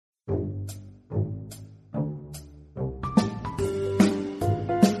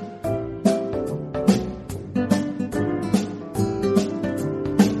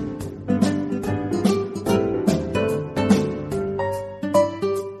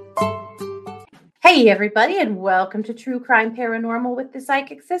Hey, everybody, and welcome to True Crime Paranormal with the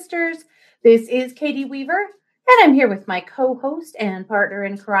Psychic Sisters. This is Katie Weaver, and I'm here with my co-host and partner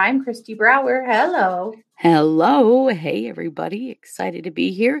in crime, Kristi Brower. Hello. Hello. Hey, everybody. Excited to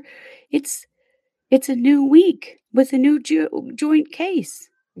be here. It's a new week with a new joint case.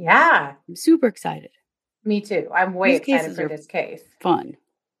 Yeah, I'm super excited. me too. I'm way These excited cases for are this case. fun.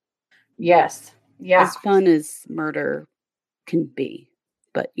 Yes. Yeah. As fun as murder can be.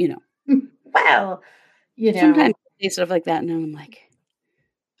 But, Well, sometimes I say stuff like that and I'm like,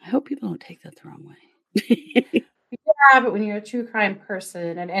 I hope people don't take that the wrong way. yeah, but when you're a true crime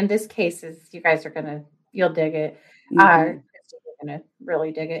person, and this case is, you guys are you'll dig it. Mhm. Kristi, you're gonna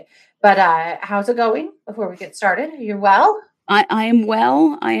really dig it. But how's it going before we get started? Are you well? I am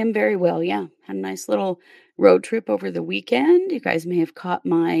well. I am very well. Yeah. Had a nice little road trip over the weekend. You guys may have caught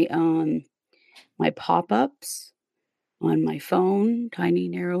my pop-ups on my phone, tiny,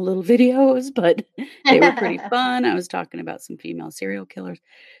 narrow little videos, but they were pretty fun. I was talking about some female serial killers.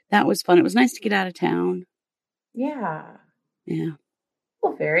 That was fun. It was nice to get out of town. Yeah. Yeah.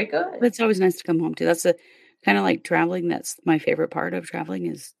 Well, very But good. it's always nice to come home too. That's a kind of like traveling. That's my favorite part of traveling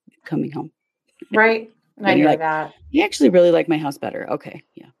is coming home. Right? I And you're hear like, that. you actually really like my house better. Okay.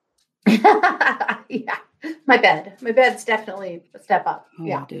 Yeah. Yeah. My bed. My bed's definitely a step up. Oh,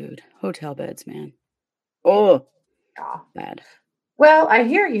 Yeah. dude. Hotel beds, man. Oh, Yeah. bad. Well, I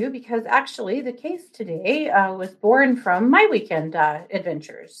hear you because actually the case today was born from my weekend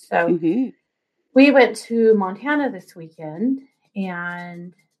adventures. So Mm-hmm. we went to Montana this weekend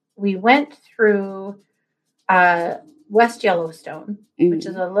and we went through uh, West Yellowstone, which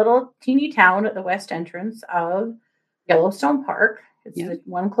is Mm-hmm. a little teeny town at the west entrance of Yellowstone Park. It's Yep. the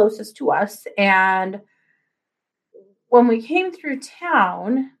one closest to us. And when we came through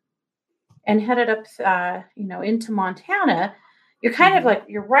town and headed up, into Montana, you're kind of Mm-hmm. like,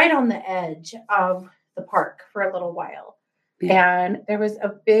 you're right on the edge of the park for a little while. Yeah. And there was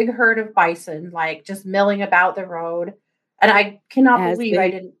a big herd of bison, like just milling about the road. And I cannot As believe I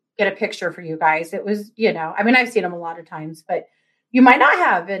they didn't get a picture for you guys. It was, I mean, I've seen them a lot of times, but you might not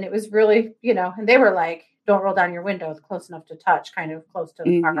have. And it was really, and they were like, don't roll down your windows close enough to touch, kind of close to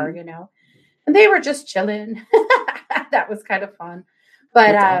the car, mm-hmm. and they were just chilling. That was kind of fun.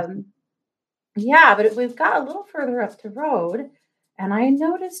 But That's awesome. yeah, but we've got a little further up the road and I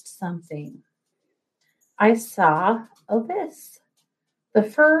noticed something. I saw this, the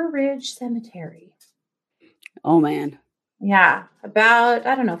Fur Ridge Cemetery. Oh man. Yeah, about,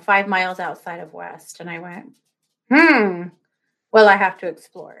 I don't know, 5 miles outside of West. And I went, well, I have to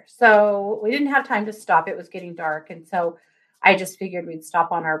explore. So we didn't have time to stop. It was getting dark. And so I just figured we'd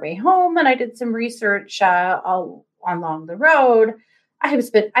stop on our way home. And I did some research all along the road. I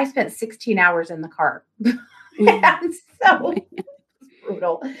spent 16 hours in the car. And so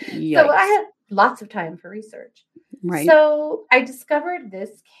brutal. So I Yikes. had lots of time for research. Right. So I discovered this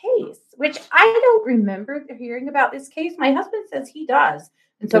case, which I don't remember hearing about this case. My husband says he does.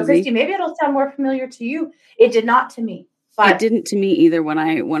 And so, Does he? Kristi, maybe it'll sound more familiar to you. It did not to me, It but didn't to me either. When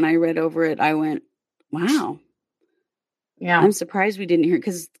I read over it, I went, "Wow, yeah. I'm surprised we didn't hear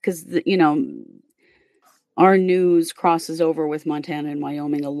because our news crosses over with Montana and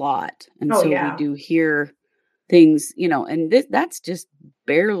Wyoming a lot, and Oh, so we yeah. do hear things, and that's just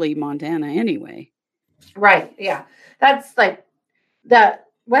barely Montana anyway." Right. Yeah. That's like that.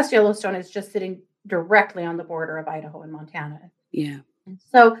 West Yellowstone is just sitting directly on the border of Idaho and Montana. Yeah.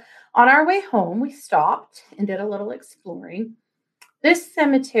 So on our way home, we stopped and did a little exploring. This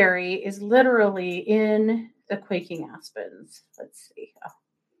cemetery is literally in the quaking aspens. Let's see. Oh,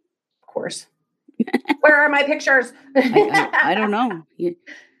 of course. Where are my pictures? I don't know. Yeah,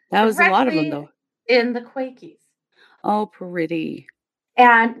 that was a lot of them Directly though. in the Quakies. Oh, pretty.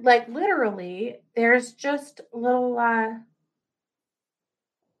 And like literally, there's just little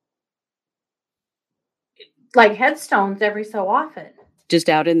like headstones every so often Just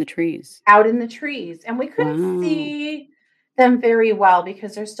out in the trees. out in the trees. And we couldn't Wow. see them very well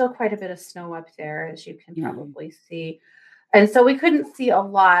because there's still quite a bit of snow up there, as you can Yeah. probably see. And so we couldn't see a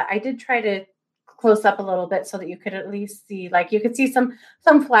lot. I did try to close up a little bit so that you could at least see, like you could see some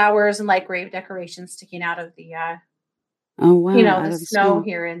flowers and like grave decorations sticking out of the Oh wow, the out of the snow snow.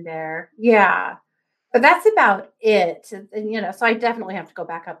 here and there. Yeah. But that's about it. And so I definitely have to go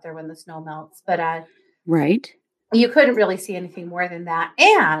back up there when the snow melts. But Right. you couldn't really see anything more than that.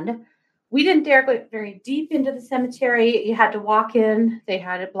 And we didn't dare go very deep into the cemetery. You had to walk in, they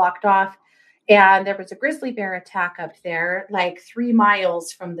had it blocked off. And there was a grizzly bear attack up there, like 3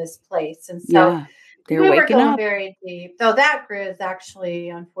 miles from this place. And so Yeah. They're we were waking going up. very deep. Though that grizz actually,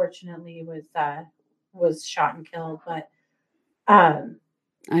 unfortunately, was shot and killed. But I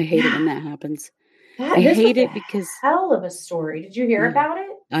hate it yeah, when that happens. I This was hate a it because hell of a story. Did you hear yeah, about it?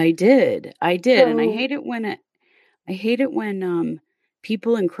 I did, and So, I hate it when,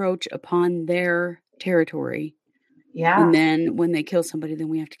 people encroach upon their territory, and yeah, then when they kill somebody, then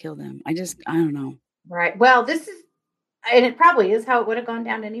we have to kill them. I don't know. right. Well, this is, and it probably is how it would have gone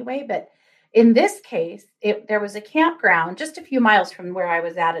down anyway, but in this case, there was a campground just a few miles from where I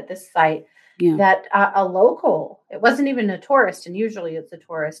was at this site Yeah. that a local, it wasn't even a tourist, and usually it's a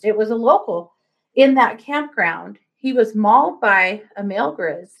tourist, it was a local in that campground. He was mauled by a male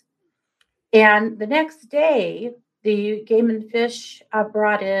grizz. And the next day, the game and fish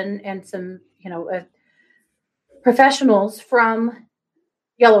brought in and some, professionals from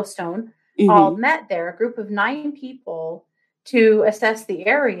Yellowstone all Mhm. met there, a group of 9 people, to assess the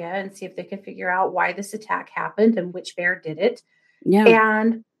area and see if they could figure out why this attack happened and which bear did it. Yeah.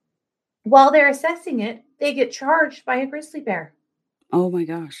 And while they're assessing it, they get charged by a grizzly bear. Oh my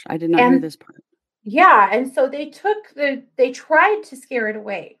gosh, I did not hear And this part. yeah, and so they tried to scare it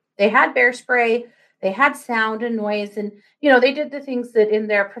away. They had bear spray, they had sound and noise, and they did the things that in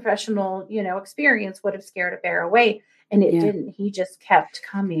their professional, experience would have scared a bear away, and it Yeah. didn't. He just kept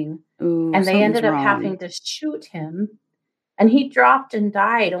coming. Ooh, And they something's ended up wrong. having to shoot him, and he dropped and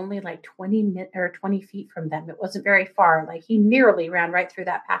died only like 20 feet from them. It wasn't very far. Like he nearly ran right through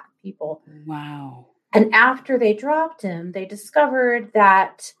that pack of people. Wow. And after they dropped him, they discovered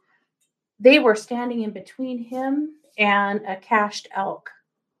that they were standing in between him and a cached elk.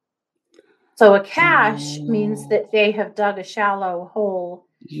 So a cache means Oh, that they have dug a shallow hole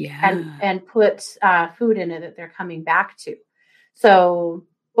and yeah. put food in it that they're coming back to. So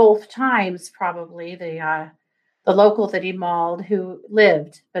both times, probably the local that he mauled, who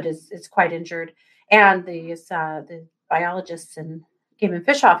lived but is quite injured, and the biologists and game and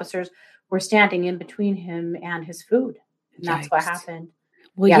fish officers were standing in between him and his food, and that's what Yikes. happened.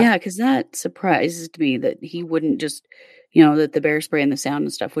 Well, Yeah. yeah, because that surprises me that he wouldn't just that the bear spray and the sound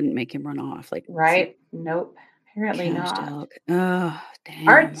and stuff wouldn't make him run off, like, some Right? Nope. Apparently cast not. elk. Oh,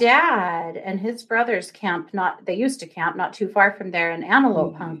 Our damn. dad and his brothers camped not they used to camp not too far from there in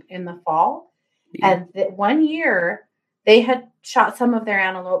antelope Mhm. hunt in the fall. Yeah. And one year they had shot some of their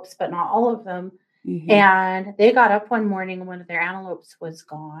antelopes, but not all of them. Mhm. And they got up one morning and one of their antelopes was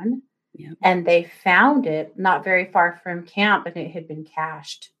gone. Yep. And they found it not very far from camp, and it had been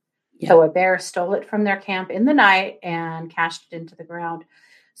cached. Yep. So a bear stole it from their camp in the night and cached it into the ground.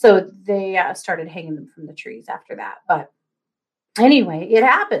 So they started hanging them from the trees after that. But anyway, it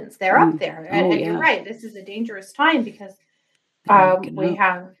happens. They're up Mm. there. Oh, And you're yeah. right. This is a dangerous time because They're waking we up.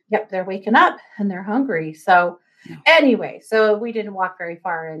 have, yep, they're waking up and they're hungry. So Yeah. anyway, so we didn't walk very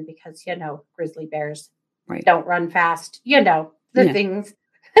far in because, grizzly bears Right. don't run fast, the Yeah. things.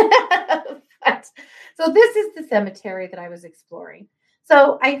 But, so this is the cemetery that I was exploring.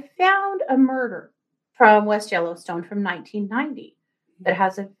 So I found a murder from West Yellowstone from 1990 that Mhm.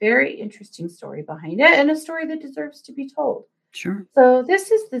 has a very interesting story behind it and a story that deserves to be told. Sure. So this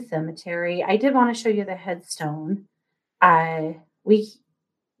is the cemetery. I did want to show you the headstone. We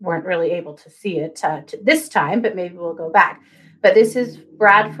weren't really able to see it this time, but maybe we'll go back. But this is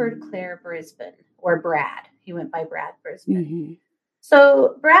Bradford Clare Brisbin, or Brad. He went by Brad Brisbin. Mhm.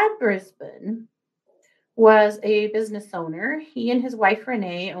 So Brad Brisbin was a business owner. He and his wife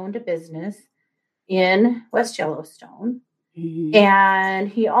Renee owned a business in West Yellowstone. Mhm. And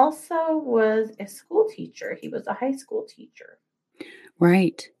he also was a school teacher. He was a high school teacher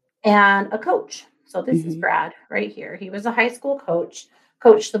Right. and a coach. So this is Mhm. Brad right here. He was a high school coach,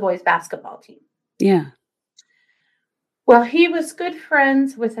 coached the boys basketball team. Yeah. Well, he was good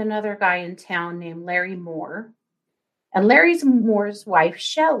friends with another guy in town named Larry Moore. And Moore's wife,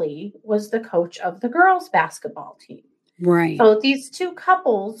 Shelley, was the coach of the girls' basketball team. Right. So these two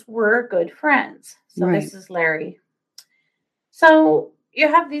couples were good friends. So Right. this is Larry. So you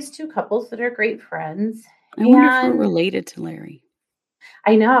have these two couples that are great friends. I wonder if we're And related to Larry.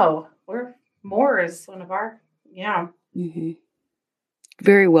 I know Moore is one of our, yeah, Mhm.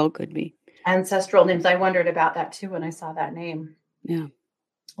 Very well could be. ancestral names. I wondered about that too when I saw that name. Yeah.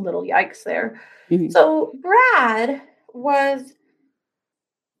 A little yikes there. Mhm. So Brad was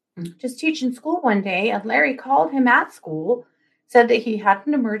just teaching school one day, and Larry called him at school, said that he had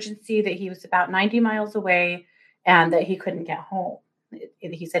an emergency, that he was about 90 miles away, and that he couldn't get home.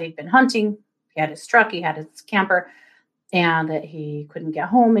 He said he'd been hunting, he had his truck, he had his camper, and that he couldn't get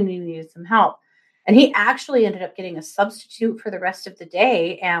home and he needed some help. And he actually ended up getting a substitute for the rest of the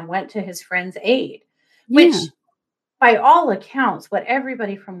day and went to his friend's aid, Yeah. which, by all accounts, what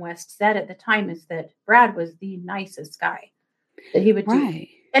everybody from West said at the time is that Brad was the nicest guy, that he would do Right.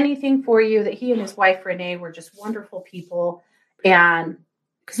 anything for you, that he and his wife Renee were just wonderful people. And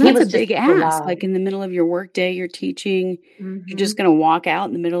 'Cause He that's a was just big super ask, loud. like, in the middle of your workday, you're teaching, you're just Mhm. gonna walk out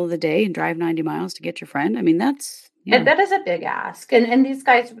in the middle of the day and drive 90 miles to get your friend? I mean, that's And yeah, that is a big ask, and these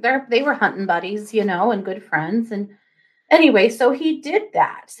guys, they were hunting buddies, and good friends, and anyway, so he did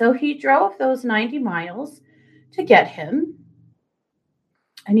that. So he drove those 90 miles to get him,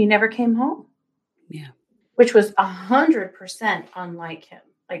 and he never came home, yeah, which was 100% unlike him.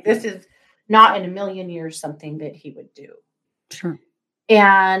 Like, this is not in a million years something that he would do. sure.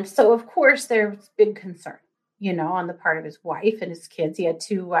 And so, of course, there was big concern, on the part of his wife and his kids. He had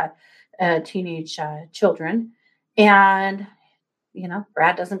two teenage children. And,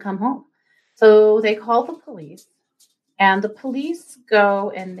 Brad doesn't come home. So they call the police, and the police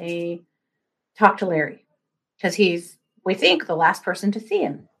go and they talk to Larry because he's, we think, the last person to see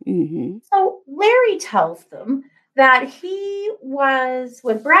him. Mhm. So Larry tells them that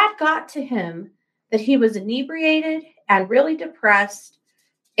when Brad got to him, that he was inebriated and really depressed,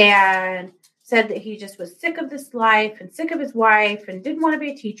 and said that he just was sick of this life and sick of his wife and didn't want to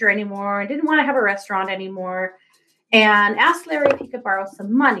be a teacher anymore and didn't want to have a restaurant anymore, and asked Larry if he could borrow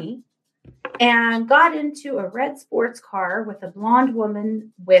some money, and got into a red sports car with a blonde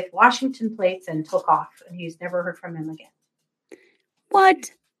woman with Washington plates and took off. And he's never heard from him again.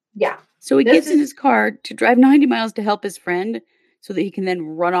 What? Yeah. So he This gets in is his car to drive 90 miles to help his friend so that he can then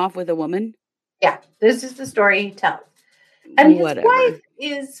run off with a woman? Yeah, this is the story he tells. And his Whatever. wife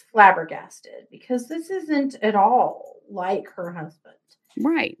is flabbergasted because this isn't at all like her husband.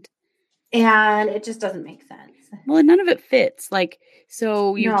 Right. And it just doesn't make sense. Well, and none of it fits, like,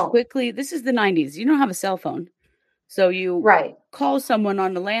 so you No, quickly this is the '90s, you don't have a cell phone. So you right. call someone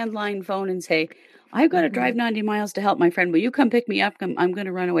on the landline phone and say, "I've gotta Hmm. drive 90 miles to help my friend. Will you come pick me up? I'm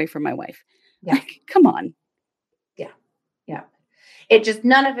gonna run away from my wife." Yeah, Like, come on. yeah, yeah. It just,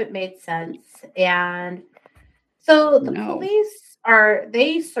 none of it made sense. And so the No. police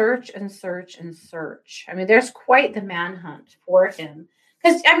they search and search and search. I mean, there's quite the manhunt for him.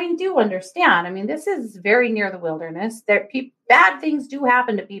 Because, I mean, do understand. I mean, this is very near the wilderness. Bad things do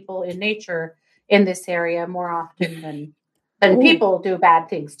happen to people in nature in this area more often than Oh, people do bad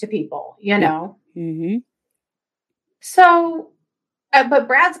things to people, yeah. Mhm. So, but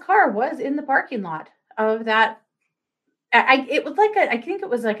Brad's car was in the parking lot of that. It was like I think it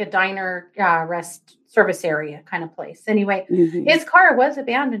was like a diner, rest service area kind of place. Anyway, Mhm. his car was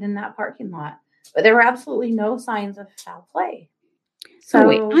abandoned in that parking lot, but there were absolutely no signs of foul play. So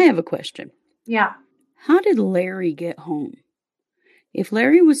wait, I So, have a question. yeah, How did Larry get home? If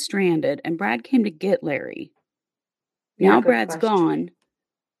Larry was stranded and Brad came to get Larry, yeah, now good Brad's question. gone,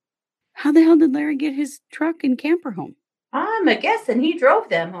 how the hell did Larry get his truck and camper home? I'm a guessing he drove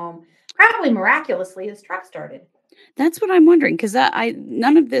them home. Probably miraculously, his truck started. That's what I'm wondering, 'cause I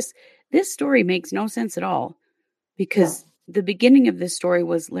none of this story makes no sense at all No. because the beginning of this story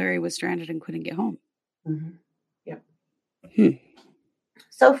was Larry was stranded and couldn't get home. Hmm. Yep. Hmm.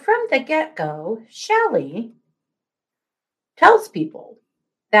 So from the get go, Shelley tells people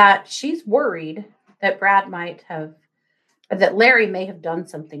that she's worried that that Larry may have done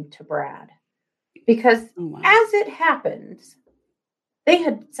something to Brad. Because Oh, wow. as it happens, they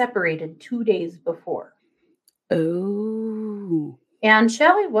had separated 2 days before. Oh. And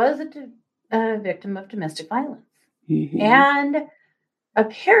Shelley was a victim of domestic violence. Mhm. And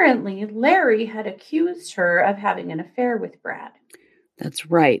apparently, Larry had accused her of having an affair with Brad. That's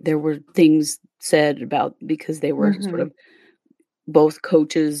right. There were things said about because they were sort Hmm. of both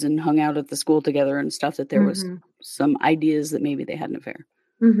coaches and hung out at the school together and stuff that there was Hmm. some ideas that maybe they had an affair.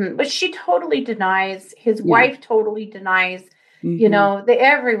 But she totally denies. His Yeah. wife totally denies. Mhm.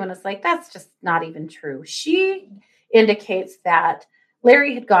 Everyone is like, that's just not even true. She indicates that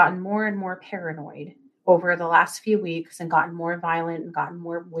Larry had gotten more and more paranoid over the last few weeks and gotten more violent and gotten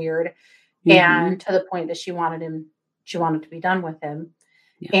more weird, Mhm. and to the point that she wanted to be done with him.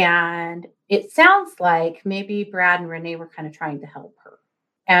 Yeah. And it sounds like maybe Brad and Renee were kind of trying to help her.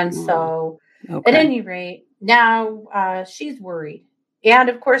 And Oh, so, at okay. any rate, now she's worried. And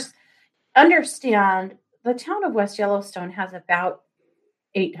of course, understand the town of West Yellowstone has about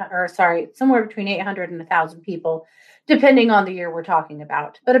somewhere between 800 and 1,000 people, depending on the year we're talking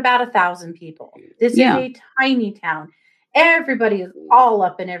about, but about 1,000 people. This is Yeah. a tiny town. Everybody is all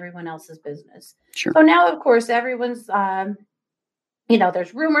up in everyone else's business. Sure. So now, of course, everyone's,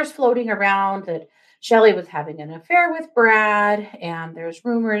 there's rumors floating around that Shelley was having an affair with Brad, and there's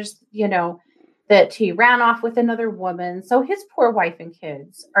rumors, that he ran off with another woman. So his poor wife and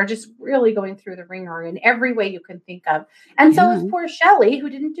kids are just really going through the ringer in every way you can think of. And so is Yeah. poor Shelley, who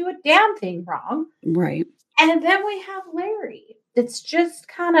didn't do a damn thing wrong. Right. And then we have Larry that's just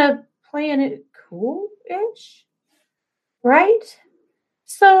kind of playing it cool ish, right?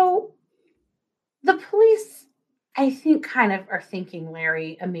 So the police, I think, kind of are thinking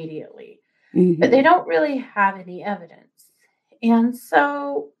Larry immediately, but they Mhm. don't really have any evidence. And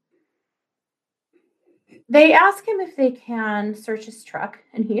so they ask him if they can search his truck,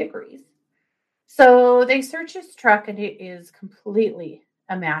 and he agrees. So they search his truck, and it is completely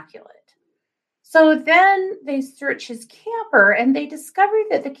immaculate. So then they search his camper, and they discover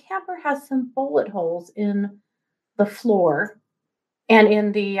that the camper has some bullet holes in the floor and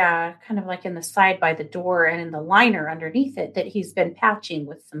in the kind of like in the side by the door and in the liner underneath it that he's been patching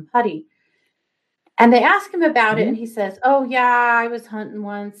with some putty. And they ask him about it, and Mhm. he says, "Oh yeah, I was hunting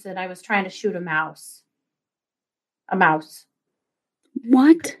once, and I was trying to shoot a mouse." A mouse.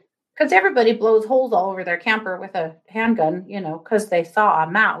 What? Because everybody blows holes all over their camper with a handgun, because they saw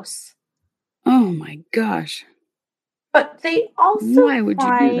a mouse. Oh my gosh. But they also Why would you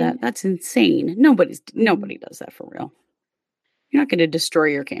do that? find That's insane. Mhm. Nobody does that for real. You're not gonna destroy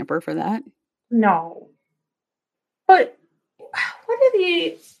your camper for that. No. But one of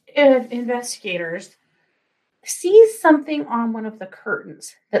the investigators sees something on one of the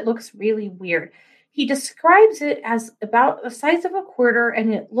curtains that looks really weird. He describes it as about the size of a quarter,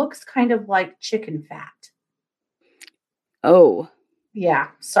 and it looks kind of like chicken fat. Oh,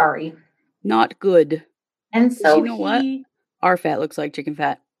 Yeah, sorry. not good. And 'Cause you so know what? he Our fat looks like chicken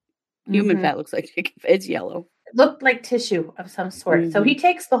fat. Human mhm, fat looks like chicken fat. It's yellow. looked like tissue of some sort. So he Mhm.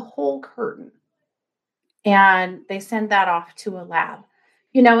 takes the whole curtain and they send that off to a lab.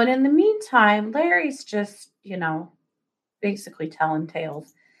 And in the meantime, Larry's just, basically telling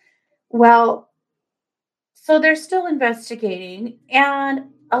tales. Well, so they're still investigating,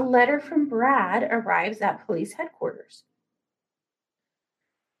 and a letter from Brad arrives at police headquarters.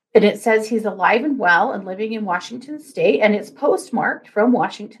 And it says he's alive and well and living in Washington State, and it's postmarked from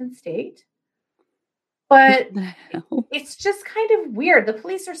Washington State. What But the hell? it's just kind of weird. The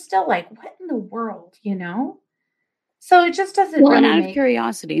police are still like, what in the world? So it just doesn't Well, and really out of make,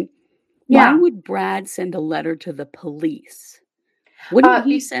 curiosity, why yeah. would Brad send a letter to the police? Wouldn't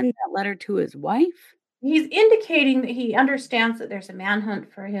he Be, send that letter to his wife? he's indicating that he understands that there's a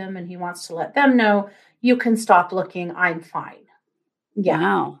manhunt for him and he wants to let them know you can stop looking. I'm fine. Yeah.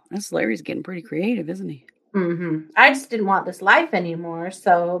 Wow, that's Larry's getting pretty creative, isn't he? I just didn't want this life anymore.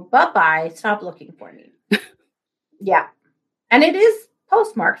 So bye bye. Stop looking for me. Yeah. And it is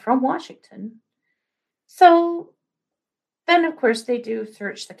postmarked from Washington. So then, of course, they do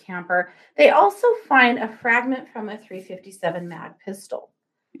search the camper. They also find a fragment from a 357 mag pistol.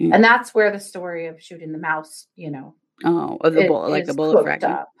 Mm. And that's where the story of shooting the mouse, Oh, of the it bullet, like a is bullet cooked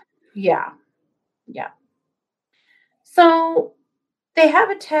fragment. up. Yeah. Yeah. So they have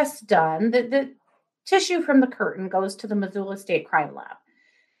a test done. The tissue from the curtain goes to the Missoula State Crime Lab.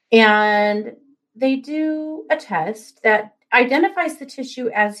 And they do a test that identifies the tissue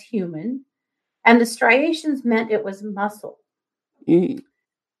as human, and the striations meant it was muscle. Mm,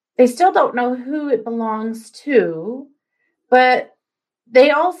 They still don't know who it belongs to, but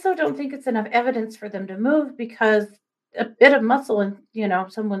they also don't think it's enough evidence for them to move because a bit of muscle in,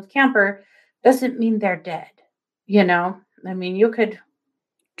 someone's camper doesn't mean they're dead. I mean, you could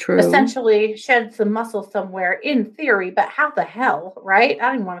true. essentially shed some muscle somewhere in theory, but how the hell, right? I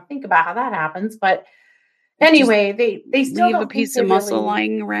don't even want to think about how that happens, but Just anyway, they still leave a don't think piece they of muscle really,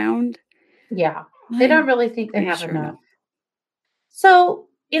 lying around? yeah, they don't I'm really think they pretty have sure enough. no. So,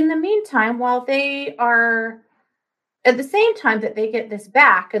 in the meantime, while they are at the same time that they get this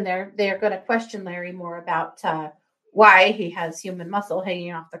back, and they're going to question Larry more about why he has human muscle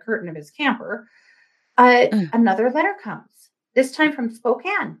hanging off the curtain of his camper, Ugh. another letter comes. This time from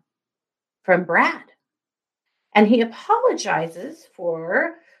Spokane, from Brad. And he apologizes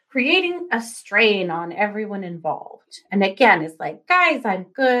for creating a strain on everyone involved. And again, it's like, guys, I'm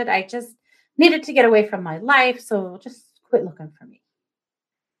good. I just needed to get away from my life. So just quit looking for me.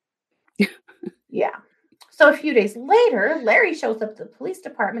 Yeah. So a few days later, Larry shows up at the police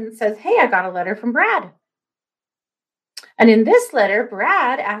department and says, "Hey, I got a letter from Brad." And in this letter,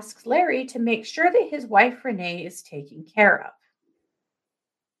 Brad asks Larry to make sure that his wife, Renee, is taken care of.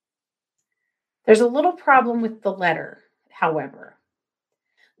 There's a little problem with the letter, however.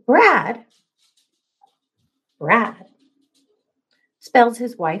 Brad, Brad spells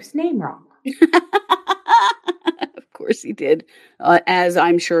his wife's name wrong. Of course he did, as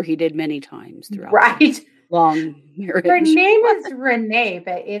I'm sure he did many times throughout their Right. long Her marriage. name is Renee,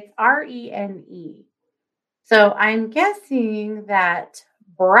 but it's Rene. So I'm guessing that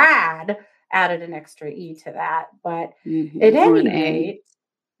Brad added an extra E to that. But at Mhm, or an any A.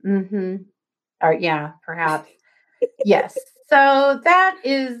 rate, or yeah, perhaps. Yes. So that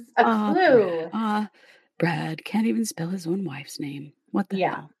is a Ah, Brad. clue. Brad can't even spell his own wife's name. What the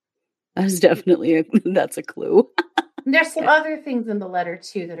Yeah. hell? That's definitely that's a clue. There's some Okay. other things in the letter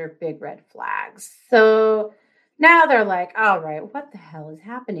too that are big red flags. So now they're like, all right, what the hell is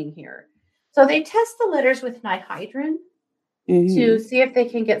happening here? So they test the letters with nihydrin to Mhm. see if they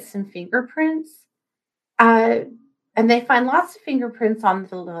can get some fingerprints. Uh, and they find lots of fingerprints on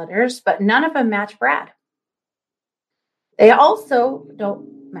the letters, but none of them match Brad. They also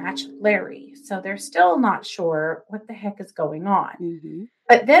don't match Larry. So they're still not sure what the heck is going on. Mhm.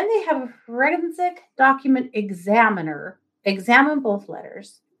 But then they have a forensic document examiner examine both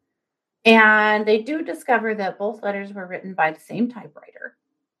letters. And they do discover that both letters were written by the same typewriter.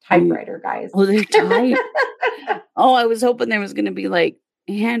 Mm. Typewriter, guys. Oh, they're typed. Oh, I was hoping there was gonna be, like,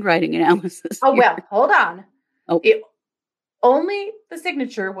 handwriting analysis Oh, here. well, hold on. Oh, It, only the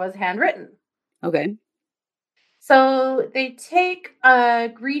signature was handwritten. okay. So they take a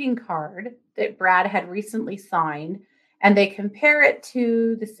greeting card that Brad had recently signed and they compare it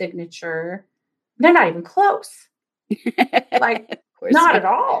to the signature. They're not even close. Like, Of course, not yeah. at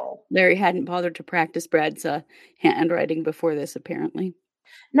all. Larry hadn't bothered to practice Brad's, handwriting before this, apparently.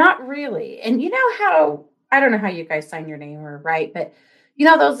 Not really. And you know how, I don't know how you guys sign your name or write, but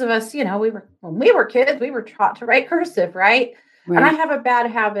those of us, when we were kids, we were taught to write cursive, right? And I Right. have a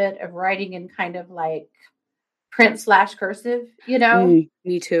bad habit of writing in kind of like print/cursive.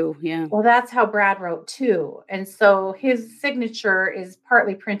 Me too, yeah. Well, that's how Brad wrote too. And so his signature is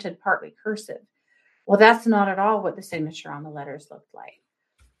partly printed, partly cursive. Well, that's not at all what the signature on the letters looked like.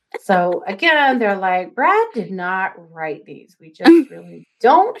 So again, they're like, Brad did not write these. We just really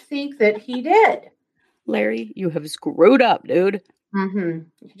don't think that he did. Larry, you have screwed up, dude. You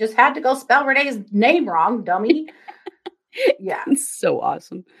just had to go spell Renee's name wrong, dummy. Yeah. It's so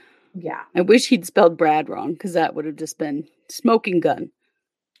awesome. Yeah. I wish he'd spelled Brad wrong, because that would have just been smoking gun.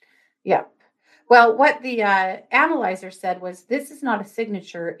 Yeah. Well, what the analyzer said was this is not a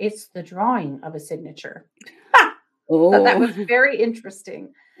signature, it's the drawing of a signature. So that Oh. was very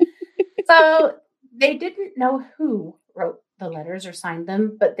interesting. So they didn't know who wrote the letters or signed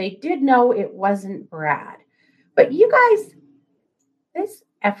them, but they did know it wasn't Brad. But you guys, this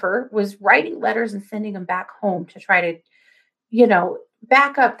effer was writing letters and sending them back home to try to,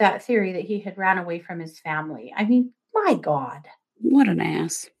 back up that theory that he had ran away from his family. I mean, my God. What an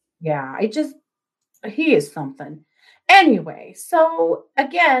ass. Yeah, he is something. Anyway, so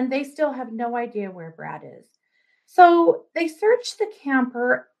again, they still have no idea where Brad is. So they search the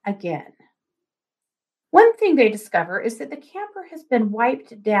camper again. One thing they discover is that the camper has been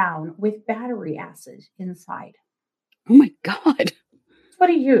wiped down with battery acid inside. Oh my god. That's what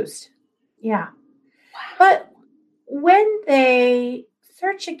he used. Yeah. Wow. But when they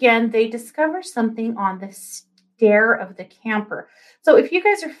search again, they discover something on the stair of the camper. So if you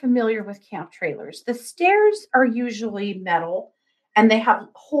guys are familiar with camp trailers, the stairs are usually metal and they have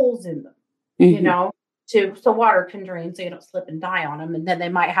holes in them, Mhm. so water can drain so you don't slip and die on them. And then they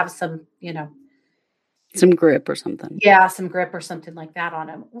might have some, Some grip or something. yeah, some grip or something like that on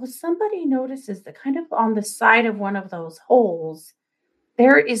them. Well, somebody notices that kind of on the side of one of those holes,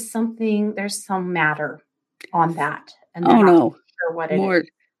 there's some matter on that, and they're Oh, not no. sure what it More is.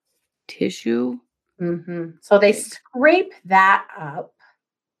 tissue? So they Okay. scrape that up.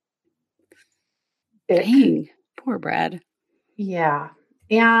 Ick. Dang. Poor Brad. Yeah.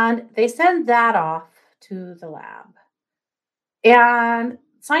 And they send that off to the lab. And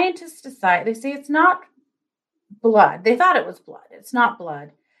scientists decide, they say it's not blood. They thought it was blood. It's not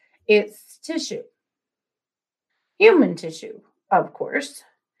blood. It's tissue. Human tissue, of course.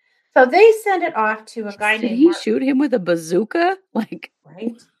 So they send it off to a guy Did named he Mark, shoot him with a bazooka? Like,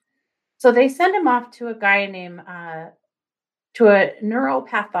 right? So they send him off to a guy named to a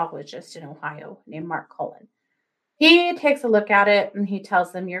neuropathologist in Ohio named Mark Cullen. He takes a look at it and he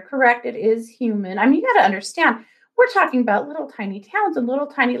tells them, "You're correct. It is human." I mean, you got to understand, we're talking about little tiny towns and little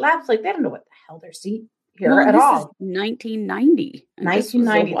tiny labs. Like they don't know what the hell they're seeing here well, and at this is all. 1990, and this was a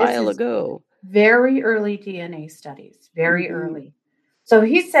 1990. This while is ago. very early DNA studies. Very Mhm. early. So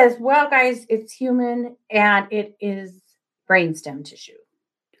he says, "Well, guys, it's human and it is brainstem tissue."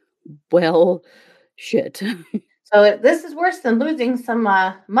 Well, shit. So this is worse than losing some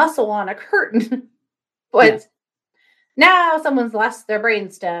muscle on a curtain. Yeah. But now someone's lost their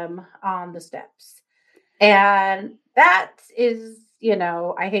brainstem on the steps. And that is,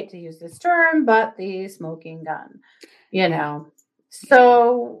 I hate to use this term, but the smoking gun, you Yeah. know. Yeah.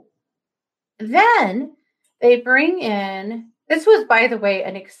 So then they bring in, this was, by the way,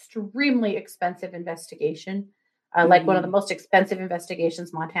 an extremely expensive investigation, like one of the Mhm. most expensive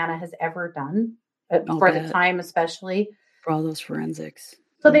investigations Montana has ever done I'll for the bet. time, especially. For all those forensics.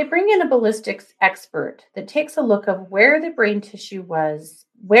 So they bring in a ballistics expert that takes a look of where the brain tissue was,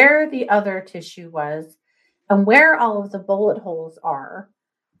 where the other tissue was, and where all of the bullet holes are.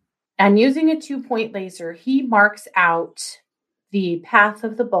 And using a 2-point laser, he marks out the path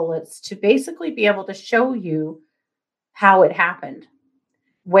of the bullets to basically be able to show you how it happened,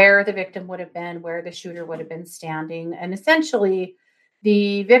 where the victim would have been, where the shooter would have been standing. And essentially,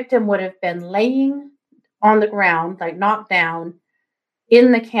 the victim would have been laying on the ground, like knocked down,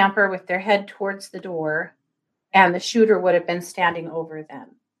 in the camper with their head towards the door, and the shooter would have been standing over them.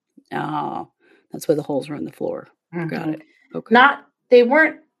 Oh, that's where the holes were in the floor. Got it. Okay. They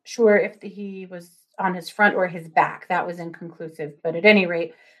weren't sure if he was on his front or his back. That was inconclusive. But at any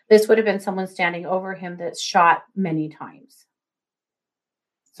rate, this would have been someone standing over him that's shot many times.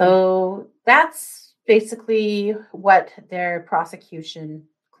 So that's basically what their prosecution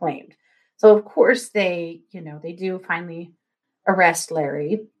claimed. So of course they do finally arrest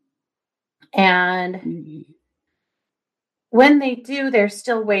Larry. And when they do, they're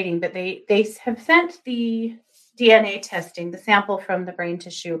still waiting, but they have sent the DNA testing, the sample from the brain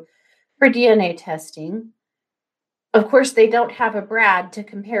tissue, for DNA testing. Of course, they don't have a Brad to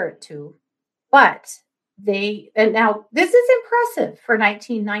compare it to, but and now this is impressive for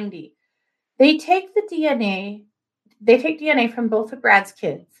 1990. They take DNA from both of Brad's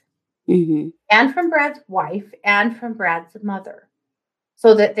kids, and from Brad's wife, and from Brad's mother,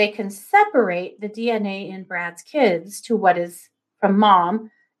 so that they can separate the DNA in Brad's kids to what is from mom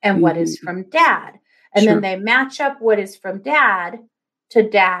and what is from dad. And then they match up what is from dad to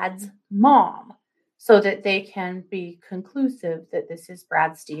dad's mom, so that they can be conclusive that this is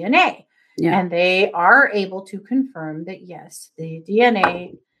Brad's DNA. Yeah. And they are able to confirm that, yes, the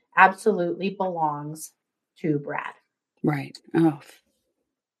DNA absolutely belongs to Brad. Right. Oh,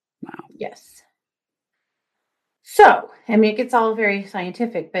 wow. Yes. So, I mean, it gets all very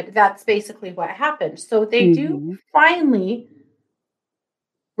scientific, but that's basically what happened. So they do finally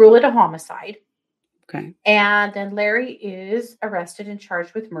rule it a homicide. Okay. And then Larry is arrested and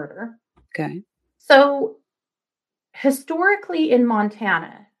charged with murder. Okay. So historically in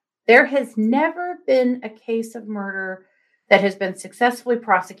Montana, there has never been a case of murder that has been successfully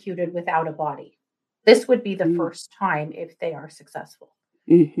prosecuted without a body. This would be the first time if they are successful.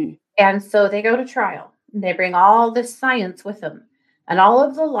 And so they go to trial. They bring all this science with them, and all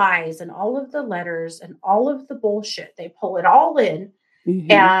of the lies and all of the letters and all of the bullshit. They pull it all in,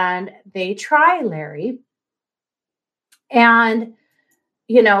 and they try Larry. And,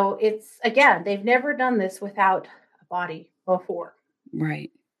 it's, again, they've never done this without a body before.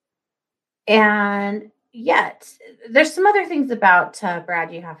 Right. And yet, there's some other things about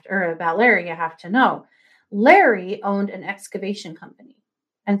Brad about Larry you have to know. Larry owned an excavation company.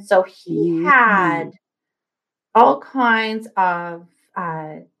 And so he had all kinds of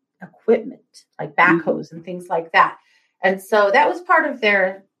equipment, like backhoes and things like that. And so that was part of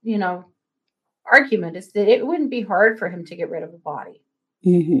their, argument, is that it wouldn't be hard for him to get rid of a body.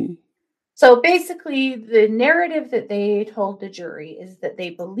 So basically, the narrative that they told the jury is that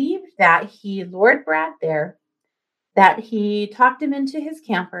they believed that he lured Brad there, that he talked him into his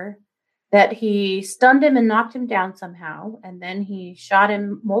camper, that he stunned him and knocked him down somehow, and then he shot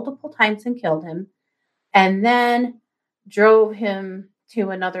him multiple times and killed him, and then drove him to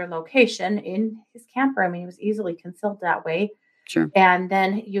another location in his camper. I mean, he was easily concealed that way. Sure. And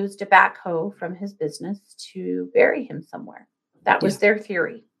then used a backhoe from his business to bury him somewhere. That was their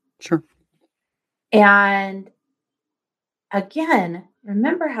theory. Sure. And again,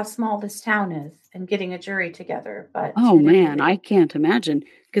 remember how small this town is and getting a jury together. But oh man, I can't imagine,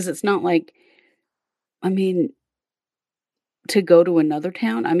 because it's not like, I mean, to go to another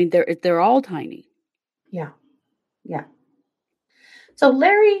town. I mean, they're all tiny. Yeah. Yeah. So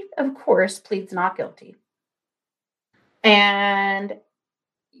Larry, of course, pleads not guilty. And,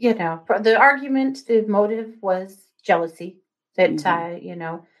 the argument, the motive was jealousy that,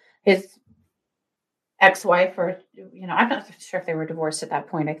 his ex-wife, or, I'm not sure if they were divorced at that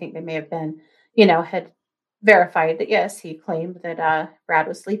point. I think they may have been, had verified that, yes, he claimed that Brad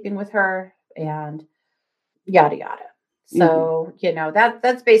was sleeping with her and yada, yada. So,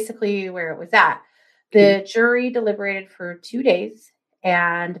 that's basically where it was at. The jury deliberated for 2 days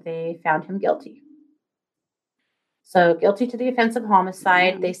and they found him guilty. So guilty to the offense of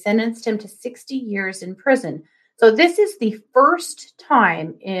homicide. They sentenced him to 60 years in prison. So this is the first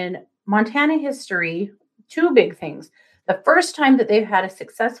time in Montana history, two big things. The first time that they've had a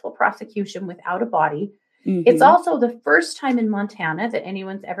successful prosecution without a body. It's also the first time in Montana that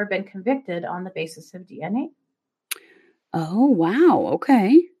anyone's ever been convicted on the basis of DNA. Oh, wow.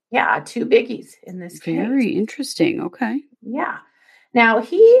 Okay. Yeah, two biggies in this case. Very interesting. Okay. Yeah. Now,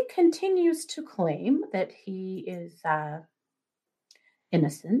 he continues to claim that he is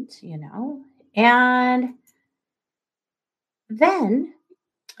innocent, and then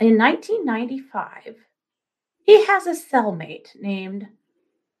in 1995, he has a cellmate named,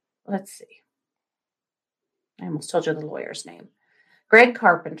 let's see, I almost told you the lawyer's name, Greg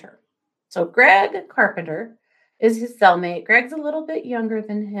Carpenter. So, Greg Carpenter is his cellmate. Greg's a little bit younger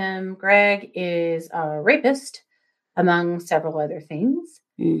than him. Greg is a rapist, among several other things.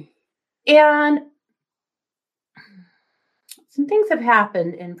 Mm. And some things have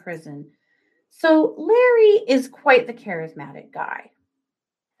happened in prison. So, Larry is quite the charismatic guy.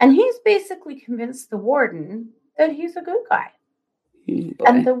 And he's basically convinced the warden that he's a good guy. And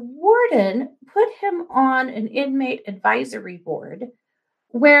Boy. the warden put him on an inmate advisory board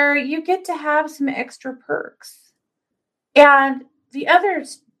where you get to have some extra perks. And the other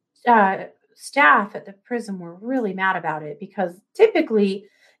staff at the prison were really mad about it because typically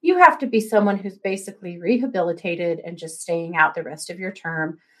you have to be someone who's basically rehabilitated and just staying out the rest of your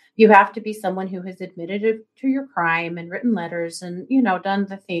term. You have to be someone who has admitted to your crime and written letters and, done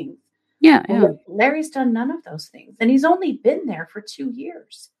the things. Yeah. Larry's done none of those things, and he's only been there for 2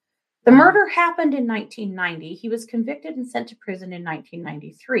 years. The Wow. murder happened in 1990. He was convicted and sent to prison in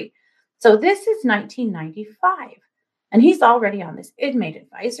 1993. So this is 1995, and he's already on this inmate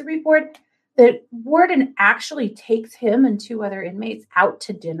advisory board. The warden actually takes him and 2 other inmates out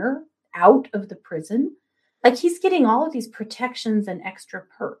to dinner out of the prison. Like, he's getting all of these protections and extra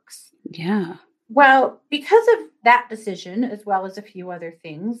perks. Yeah. Well, because of that decision, as well as a few other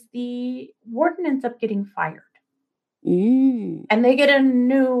things, the warden ends up getting fired. Mm. And they get a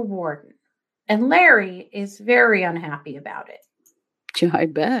new warden. And Larry is very unhappy about it. I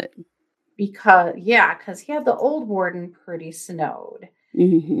bet. Because he had the old warden pretty snowed.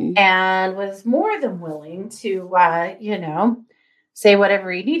 Mm-hmm. And was more than willing to, say whatever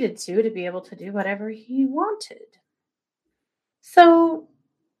he needed to be able to do whatever he wanted. So,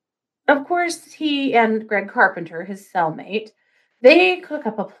 of course, he and Greg Carpenter, his cellmate, they cook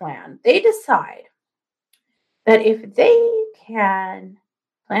up a plan. They decide that if they can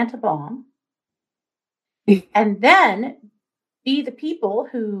plant a bomb and then be the people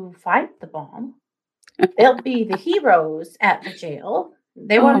who find the bomb, they'll be the heroes at the jail.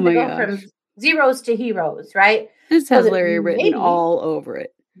 They wanted to go from zeros to heroes, right? This has Larry written all over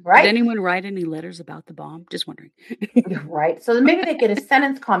it. Right? Did anyone write any letters about the bomb? Just wondering. Right. So then maybe they get a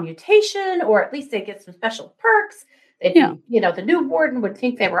sentence commutation, or at least they get some special perks. The new warden would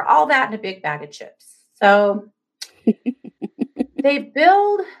think they were all that in a big bag of chips. So they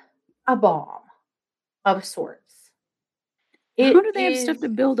build a bomb of sorts. How do they have stuff to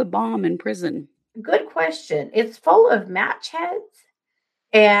build a bomb in prison? Good question. It's full of match heads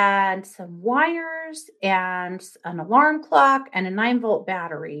and some wires and an alarm clock and a 9-volt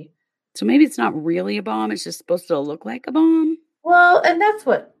battery. So maybe it's not really a bomb. It's just supposed to look like a bomb. Well, and that's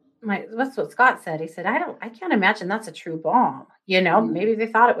what Scott said. He said, I can't imagine that's a true bomb. Maybe they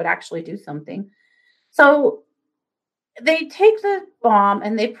thought it would actually do something. So they take the bomb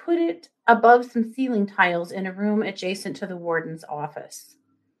and they put it above some ceiling tiles in a room adjacent to the warden's office.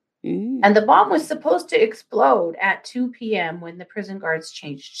 Mm. And the bomb was supposed to explode at 2 p.m. when the prison guards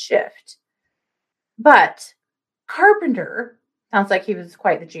changed shift. But Carpenter, sounds like he was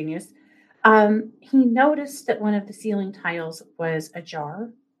quite the genius, he noticed that one of the ceiling tiles was ajar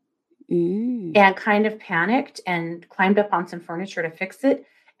and kind of panicked and climbed up on some furniture to fix it.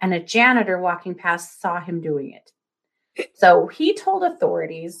 And a janitor walking past saw him doing it. So he told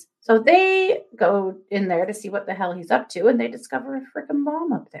authorities. So they go in there to see what the hell he's up to, and they discover a freaking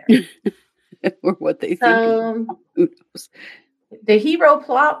bomb up there. Or what they think. Who knows? The hero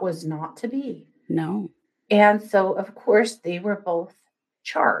plot was not to be. No. And so, of course, they were both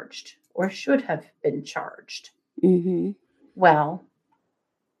charged, or should have been charged. Mm-hmm. Well,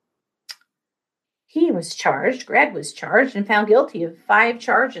 he was charged, Greg was charged, and found guilty of 5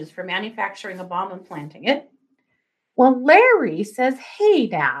 charges for manufacturing a bomb and planting it. Well, Larry says, hey,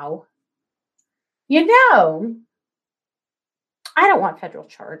 now, I don't want federal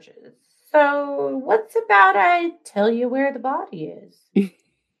charges. So what's about I tell you where the body is?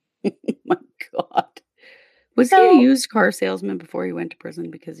 My God. Was he a used car salesman before he went to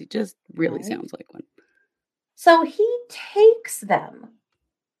prison? Because he just really sounds like one. So he takes them.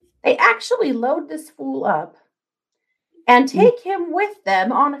 They actually load this fool up and take him with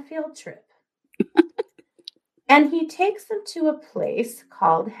them on a field trip. And he takes them to a place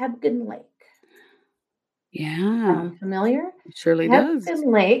called Hebgen Lake. Yeah. Sound familiar? It surely does.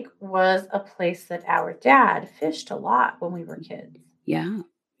 Hebgen Lake was a place that our dad fished a lot when we were kids. Yeah.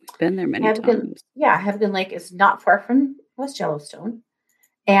 Been there many times. Yeah, Hebgen Lake is not far from West Yellowstone,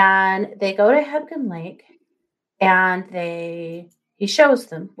 and they go to Hebgen Lake, and he shows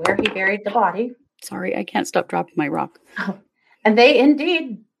them where he buried the body. Sorry, I can't stop dropping my rock. And they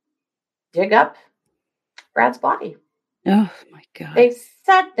indeed dig up Brad's body. Oh my God. They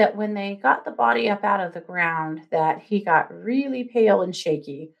said that when they got the body up out of the ground, that he got really pale and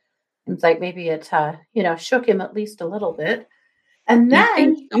shaky. It's like maybe it, shook him at least a little bit. And You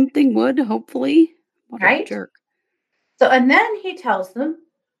think then, something would, hopefully? What a right? jerk. So, and then he tells them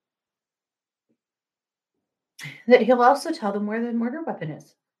that he'll also tell them where the murder weapon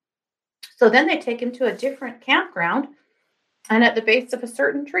is. So then they take him to a different campground, and at the base of a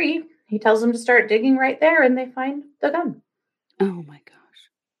certain tree, he tells them to start digging right there, and they find the gun. Oh my gosh.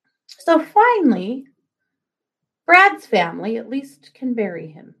 So finally, Brad's family at least can bury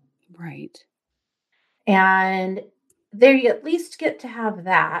him. Right. And they at least get to have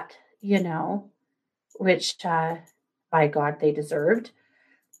that, which, by God, they deserved.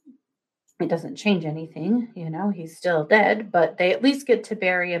 It doesn't change anything, he's still dead, but they at least get to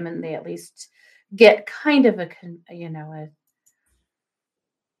bury him, and they at least get kind of Some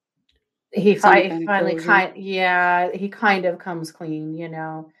he kind of finally closure. he kind of comes clean.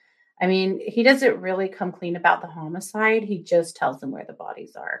 I mean, he doesn't really come clean about the homicide. He just tells them where the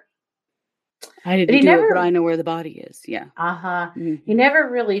bodies are. I But didn't he do it, but I never know where the body is. Yeah. he Mhm. never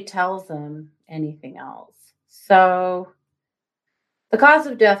really tells them anything else. So the cause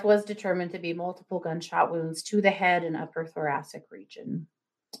of death was determined to be multiple gunshot wounds to the head and upper thoracic region.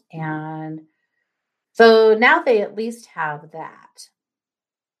 Wow. And so now they at least have that.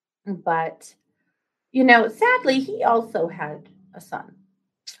 But, sadly, he also had a son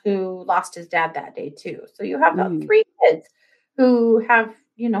who lost his dad that day too. So you have about Mm. 3 kids who have,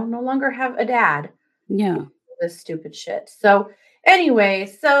 no longer have a dad. Yeah. This stupid shit. So anyway,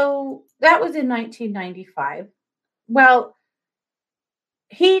 so that was in 1995. Well,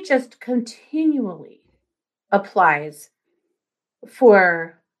 he just continually applies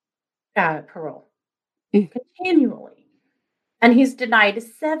for parole, Mm, continually. And he's denied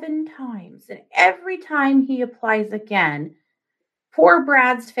 7 times. And every time he applies again, poor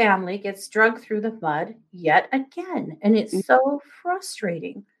Brad's family gets dragged through the mud yet again. And mm. it's so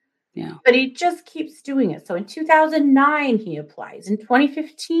frustrating. Yeah. But he just keeps doing it. So in 2009, he applies. In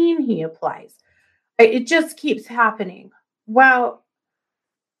 2015, he applies. It just keeps happening. Well,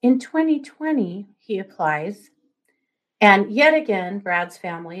 in 2020, he applies. And yet again, Brad's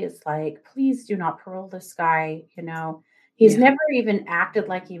family is like, please do not parole this guy. He's Yeah. never even acted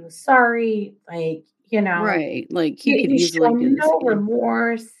like he was sorry. Like, Right. Like, he could he's easily do shown this no again.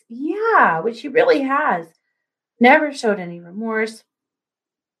 remorse. Yeah, which he really has. Never showed any remorse.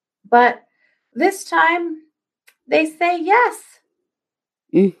 But this time they say yes.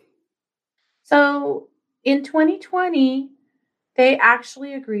 Mm, So in 2020, they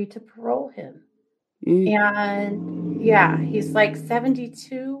actually agreed to parole him. mm. And yeah, he's like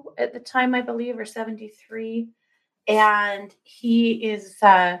 72 at the time, I believe, or 73. And he is,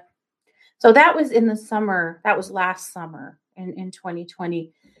 so that was in the summer, that was last summer in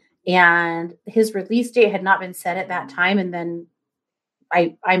 2020. And his release date had not been set at that time. And then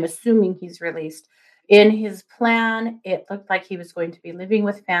I'm assuming he's released. In his plan, it looked like he was going to be living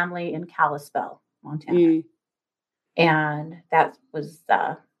with family in Kalispell, Montana. Mm. And that was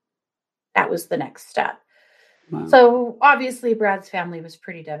the next step. Wow. So obviously Brad's family was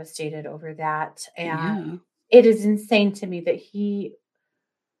pretty devastated over that. And Yeah. it is insane to me that he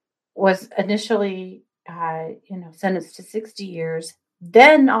was initially sentenced to 60 years.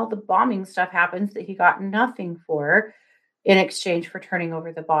 Then all the bombing stuff happens that he got nothing for in exchange for turning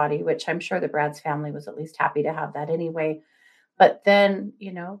over the body, which I'm sure the Brad's family was at least happy to have that anyway. But then,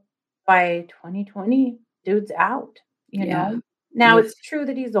 by 2020, dude's out, you Yeah. know. Now Ugh. it's true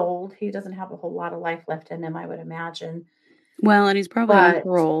that he's old. He doesn't have a whole lot of life left in him, I would imagine. Well, and he's probably on But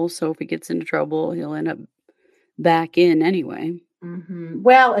parole, so if he gets into trouble, he'll end up back in anyway.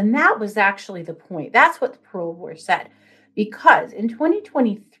 well, and that was actually the point. That's what the parole board said. Because in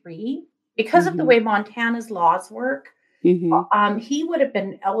 2023, because of the Mhm. way Montana's laws work, Mhm. he would have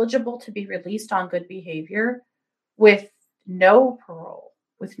been eligible to be released on good behavior with no parole,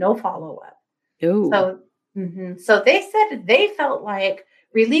 with no follow up. Oh. So, so they said they felt like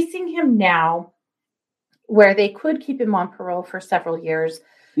releasing him now, where they could keep him on parole for several years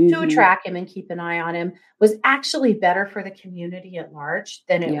to Mhm. track him and keep an eye on him, was actually better for the community at large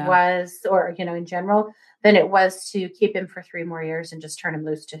than it Yeah. was, or, in general, than it was to keep him for 3 more years and just turn him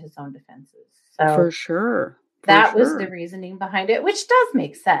loose to his own defenses. For So sure. For that was the sure. reasoning behind it, which does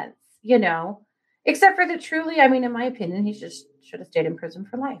make sense, except for that truly, I mean, in my opinion, he just should have stayed in prison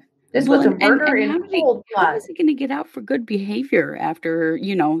for life. This Well, was a and murder in cold how blood. is he gonna get out for good behavior after,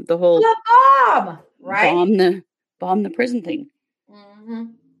 the whole The bomb, right? bomb the bomb the prison thing?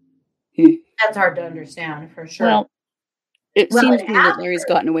 Mhm. Hmm. That's hard to understand for sure. Well, it Well, seems and to me that Larry's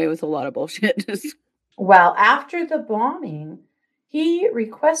gotten away with a lot of bullshit. after the bombing, he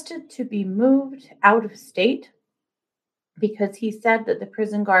requested to be moved out of state because he said that the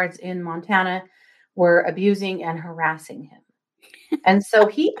prison guards in Montana were abusing and harassing him. And so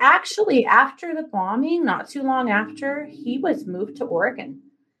he actually, after the bombing, not too long after, he was moved to Oregon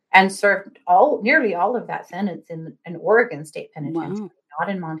and served nearly all of that sentence in an Oregon state penitentiary, Wow. not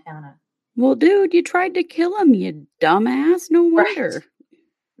in Montana. Well, dude, you tried to kill him, you dumbass. No Right. wonder. I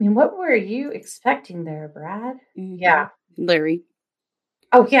mean, what were you expecting there, Brad? Mhm. Yeah. Larry.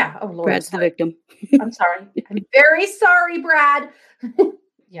 Oh, yeah. Oh, Lord. Brad's the Sorry. victim. I'm sorry. I'm very sorry, Brad.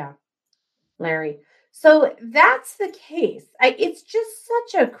 Yeah, Larry. So that's the case. It's just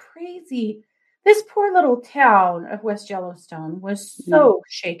such a crazy. This poor little town of West Yellowstone was Mm. so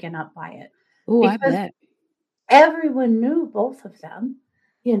shaken up by it Oh, I because bet. everyone knew both of them,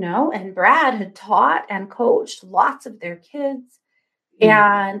 and Brad had taught and coached lots of their kids. Mm.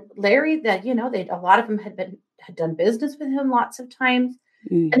 And Larry, that they a lot of them had done business with him lots of times.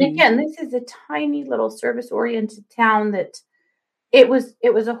 And Mhm. again, this is a tiny little service-oriented town that it was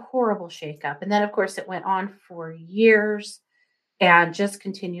a horrible shakeup. And then, of course, it went on for years and just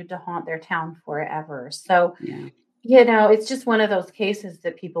continued to haunt their town forever. So, Yeah. it's just one of those cases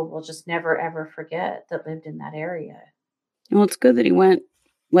that people will just never, ever forget that lived in that area. Well, it's good that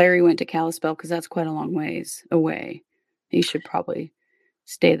Larry went to Kalispell because that's quite a long ways away. He should probably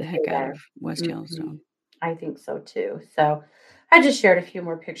stay the Stay heck out of there. West Mhm. Yellowstone. I think so too. So I just shared a few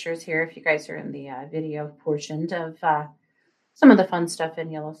more pictures here if you guys are in the video portion of some of the fun stuff in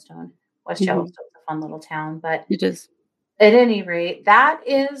Yellowstone. West Mhm. Yellowstone's a fun little town, but It is. at any rate, that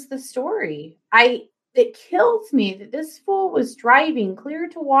is the story. It kills me that this fool was driving clear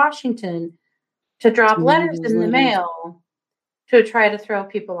to Washington to drop To read letters those in the letters. mail to try to throw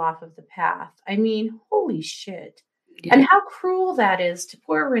people off of the path. I mean, holy shit. Yeah. And how cruel that is to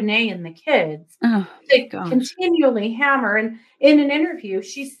poor Renee and the kids Oh my to gosh. continually hammer. And in an interview,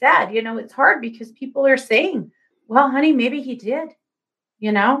 she said, it's hard because people are saying, well, honey, maybe he did,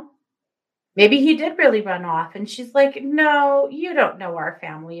 you know? Maybe he did really run off. And she's like, no, you don't know our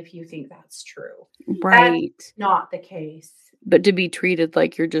family if you think that's true. That's Right. not the case. But to be treated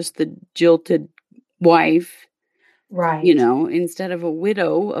like you're just the jilted wife, Right. instead of a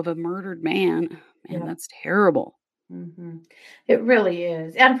widow of a murdered man, man, Yep. that's terrible. It really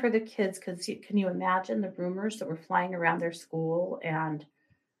is. And for the kids, because can you imagine the rumors that were flying around their school? And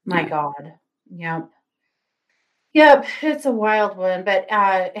my Yeah. God. Yep. Yep. It's a wild one. But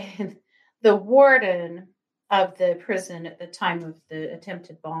the warden of the prison at the time of the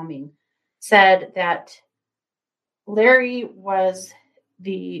attempted bombing said that Larry was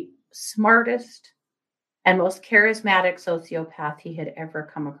the smartest and most charismatic sociopath he had ever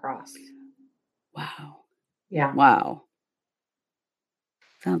come across. Wow. Yeah. Wow.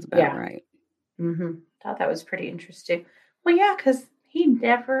 Sounds about Yeah. right. Thought that was pretty interesting. Well, yeah, because he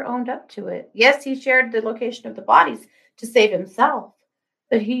never owned up to it. Yes, he shared the location of the bodies to save himself,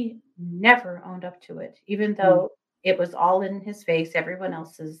 but he never owned up to it, even Mm. though it was all in his face. Everyone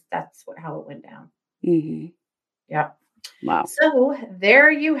else's. That's how it went down. Mhm. Yeah. Wow. So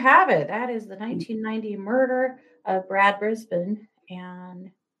there you have it. That is the 1990 murder of Brad Brisbin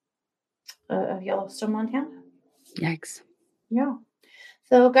and of Yellowstone, Montana. Yikes. Yeah.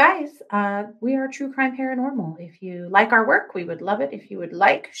 So, guys, we are True Crime Paranormal. If you like our work, we would love it if you would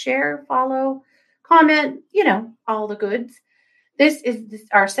like, share, follow, comment, all the goods. This is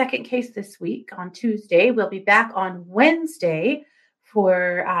our second case this week on Tuesday. We'll be back on Wednesday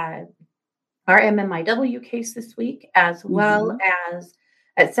for our MMIW case this week, as well Mhm. as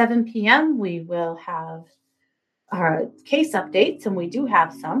at 7 p.m. we will have our case updates, and we do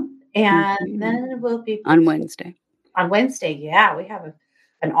have some. And Mhm. then we'll be On Wednesday. on Wednesday. Yeah, we have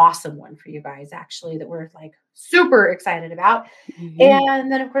an awesome one for you guys, actually, that we're like super excited about. Mhm.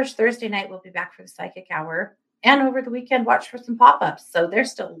 And then, of course, Thursday night, we'll be back for the psychic hour. And over the weekend, watch for some pop ups. So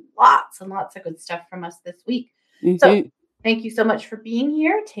there's still lots and lots of good stuff from us this week. So Mhm. thank you so much for being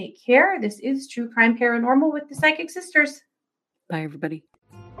here. Take care. This is True Crime Paranormal with the Psychic Sisters. Bye, everybody.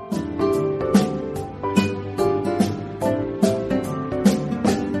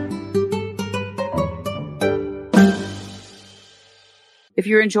 If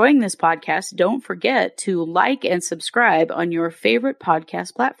you're enjoying this podcast, don't forget to like and subscribe on your favorite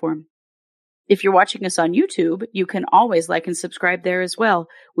podcast platform. If you're watching us on YouTube, you can always like and subscribe there as well.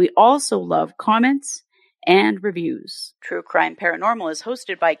 We also love comments and reviews. True Crime Paranormal is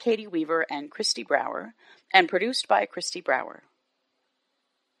hosted by Katie Weaver and Kristi Brower, and produced by Kristi Brower.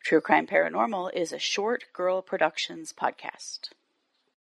 True Crime Paranormal is a Short Girl Productions podcast.